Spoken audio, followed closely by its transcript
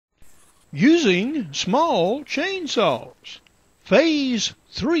using small chainsaws. Phase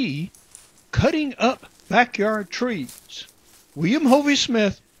 3, cutting up backyard trees. William Hovey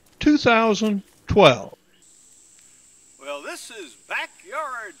Smith, 2012. Well, this is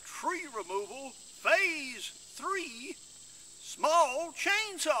backyard tree removal, phase 3, small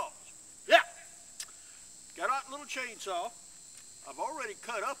chainsaws. Yeah, got out a little chainsaw. I've already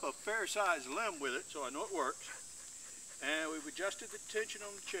cut up a fair-sized limb with it, so I know it works. And we've adjusted the tension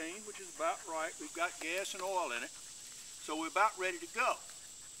on the chain, which is about right. We've got gas and oil in it, so we're about ready to go.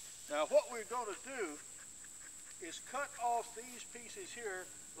 Now what we're going to do is cut off these pieces here,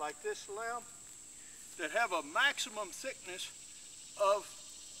 like this limb, that have a maximum thickness of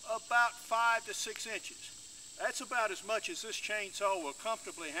about 5 to 6 inches. That's about as much as this chainsaw will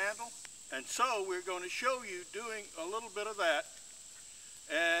comfortably handle. And so we're going to show you doing a little bit of that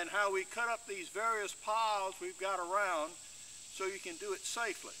and how we cut up these various piles we've got around so you can do it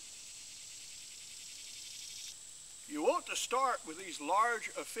safely. You want to start with these large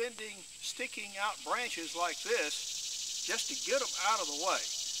offending, sticking out branches like this just to get them out of the way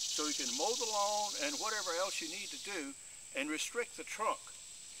so you can mow the lawn and whatever else you need to do and restrict the trunk.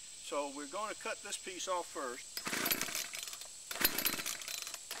 So we're going to cut this piece off first.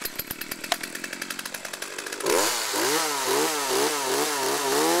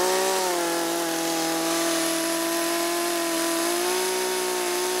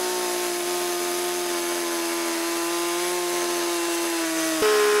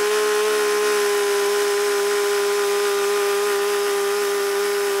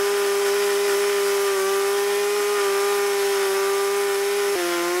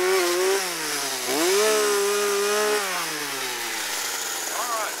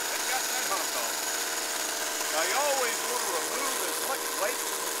 Now you always want to remove as much weight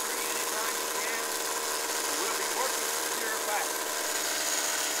from the tree anytime you can. We'll be working from here back.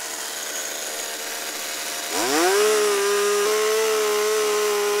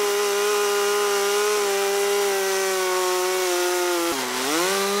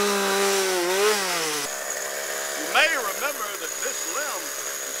 You may remember that this limb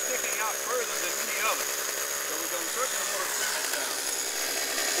is sticking out further than any other, so we're going to certainly want to trim it down.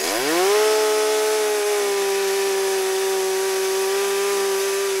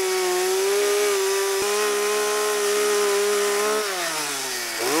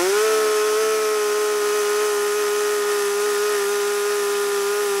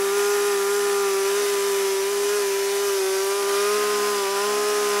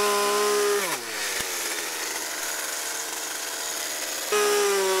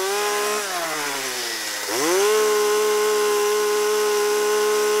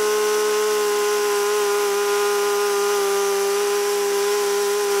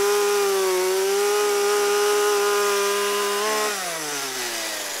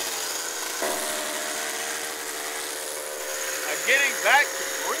 Getting back to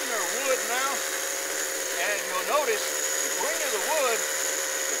greener wood now, and you'll notice the greener the wood,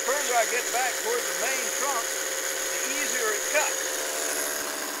 the further I get back towards the main trunk, the easier it cuts.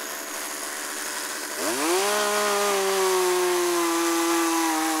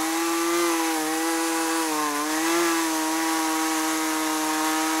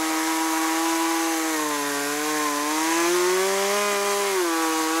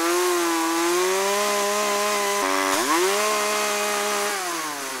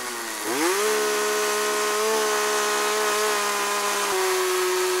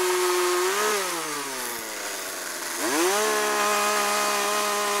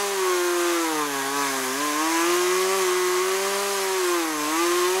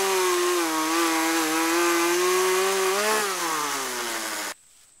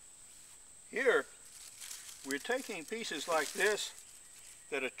 Here, we're taking pieces like this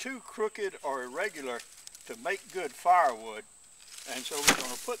that are too crooked or irregular to make good firewood, and so we're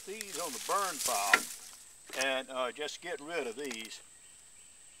going to put these on the burn pile and just get rid of these.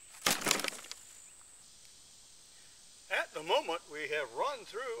 At the moment, we have run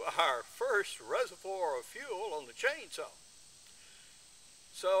through our first reservoir of fuel on the chainsaw.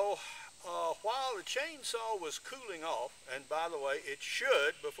 So while the chainsaw was cooling off, and by the way, it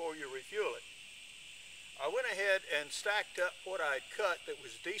should before you refuel it, I went ahead and stacked up what I'd cut that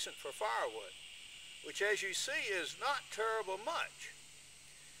was decent for firewood, which as you see is not terrible much.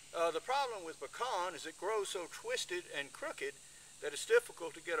 The problem with pecan is it grows so twisted and crooked that it's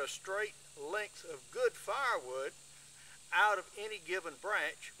difficult to get a straight length of good firewood out of any given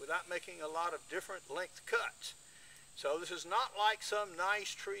branch without making a lot of different length cuts. So this is not like some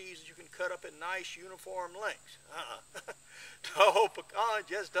nice trees that you can cut up in nice uniform lengths. No, pecan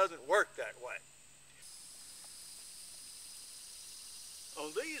just doesn't work that way. on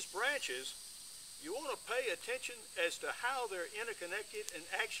these branches, you want to pay attention as to how they're interconnected and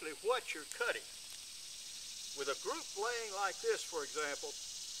actually what you're cutting. With a group laying like this, for example,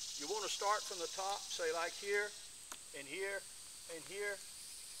 you want to start from the top, say like here, and here, and here,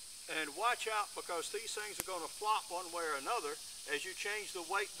 and watch out because these things are going to flop one way or another as you change the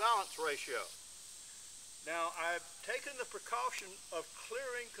weight balance ratio. Now, I've taken the precaution of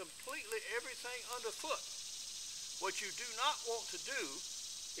clearing completely everything underfoot. What you do not want to do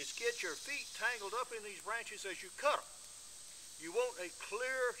is get your feet tangled up in these branches as you cut them. You want a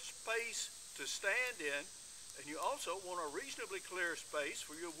clear space to stand in, and you also want a reasonably clear space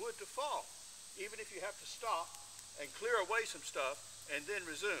for your wood to fall, even if you have to stop and clear away some stuff and then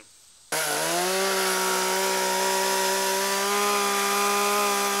resume.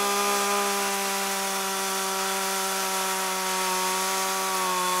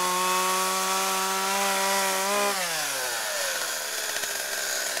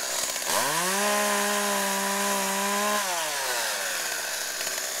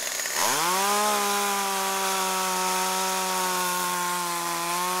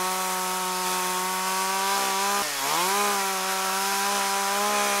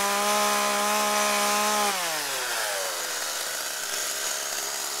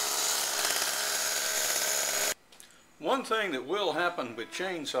 One thing that will happen with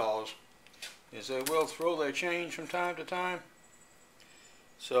chainsaws is they will throw their chains from time to time.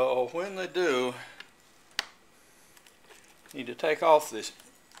 So when they do, you need to take off this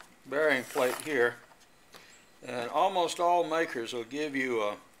bearing plate here. And almost all makers will give you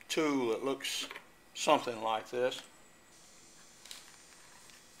a tool that looks something like this.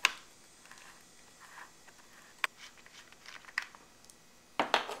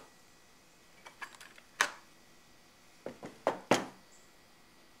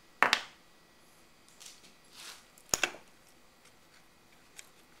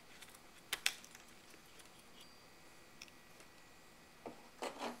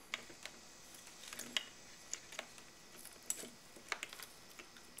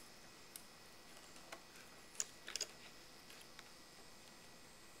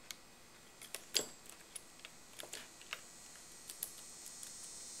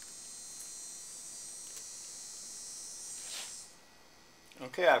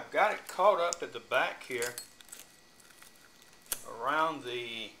 Okay, I've got it caught up at the back here around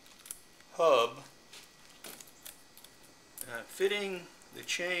the hub. And I'm fitting the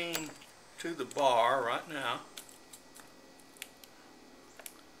chain to the bar right now.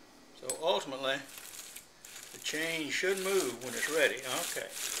 So ultimately, the chain should move when it's ready. Okay.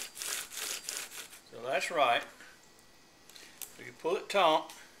 So that's right. So you pull it taut.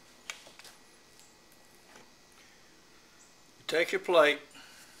 You take your plate.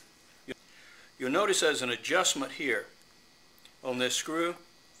 You'll notice there's an adjustment here on this screw,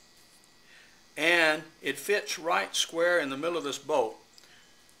 and it fits right square in the middle of this bolt.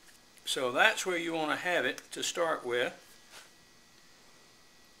 So that's where you want to have it to start with.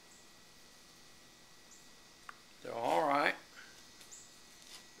 So all right.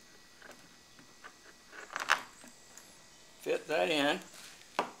 Fit that in.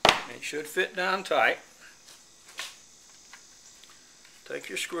 It should fit down tight. Take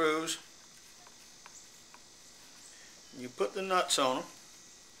your screws. You put the nuts on them.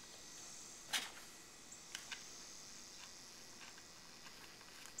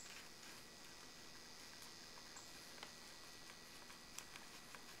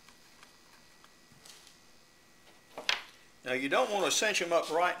 Now you don't want to cinch them up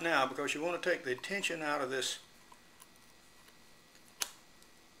right now because you want to take the tension out of this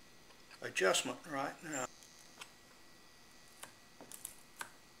adjustment right now.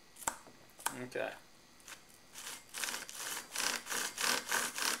 Okay.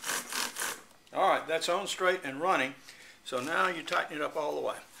 Alright, that's on straight and running. So now you tighten it up all the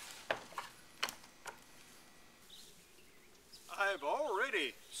way. I've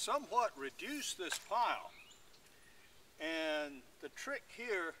already somewhat reduced this pile. And the trick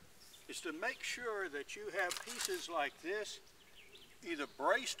here is to make sure that you have pieces like this either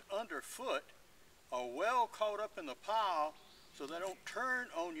braced underfoot or well caught up in the pile so they don't turn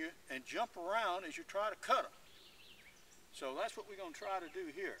on you and jump around as you try to cut them. So that's what we're going to try to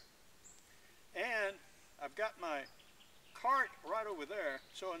do here. And I've got my cart right over there,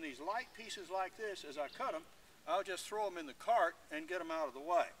 so in these light pieces like this, as I cut them, I'll just throw them in the cart and get them out of the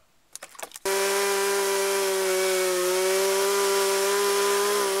way.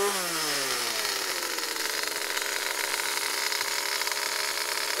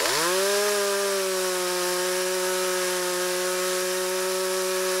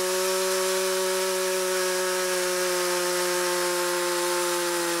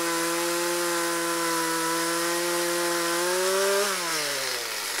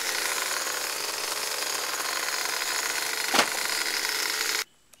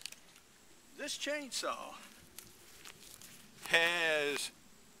 chainsaw has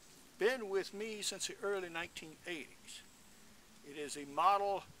been with me since the early 1980s. It is a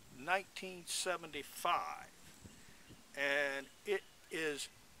model 1975, and it is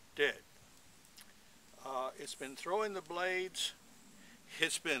dead. It's been throwing the blades.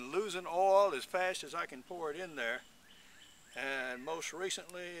 It's been losing oil as fast as I can pour it in there. And most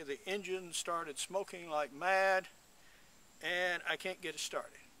recently, the engine started smoking like mad, and I can't get it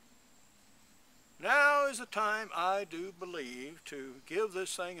started. Now is the time, I do believe, to give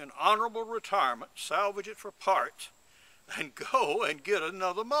this thing an honorable retirement, salvage it for parts, and go and get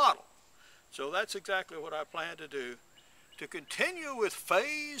another model. So that's exactly what I plan to do, to continue with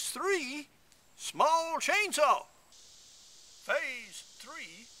Phase 3, small chainsaw. Phase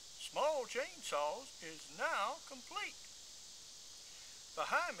 3, small chainsaws, is now complete.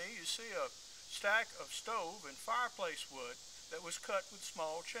 Behind me you see a stack of stove and fireplace wood that was cut with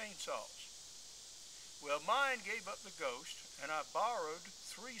small chainsaws. Well, mine gave up the ghost, and I borrowed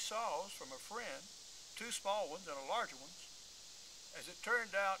 3 saws from a friend, 2 small ones and a larger one. As it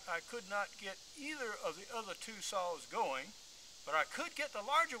turned out, I could not get either of the other 2 saws going, but I could get the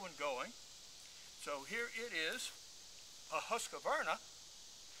larger one going. So here it is, a Husqvarna,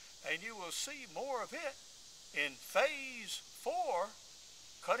 and you will see more of it in Phase 4,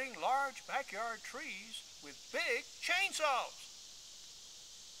 cutting large backyard trees with big chainsaws.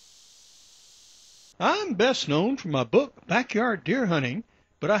 I'm best known for my book, Backyard Deer Hunting,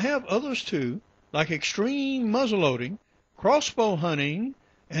 but I have others too, like extreme muzzleloading, crossbow hunting,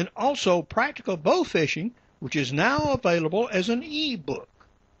 and also practical bow fishing, which is now available as an e-book.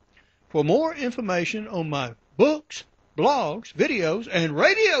 For more information on my books, blogs, videos, and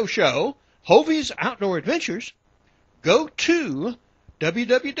radio show, Hovey's Outdoor Adventures, go to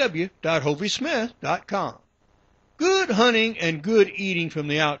www.hoveysmith.com. Good hunting and good eating from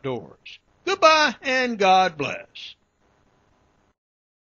the outdoors. Goodbye and God bless.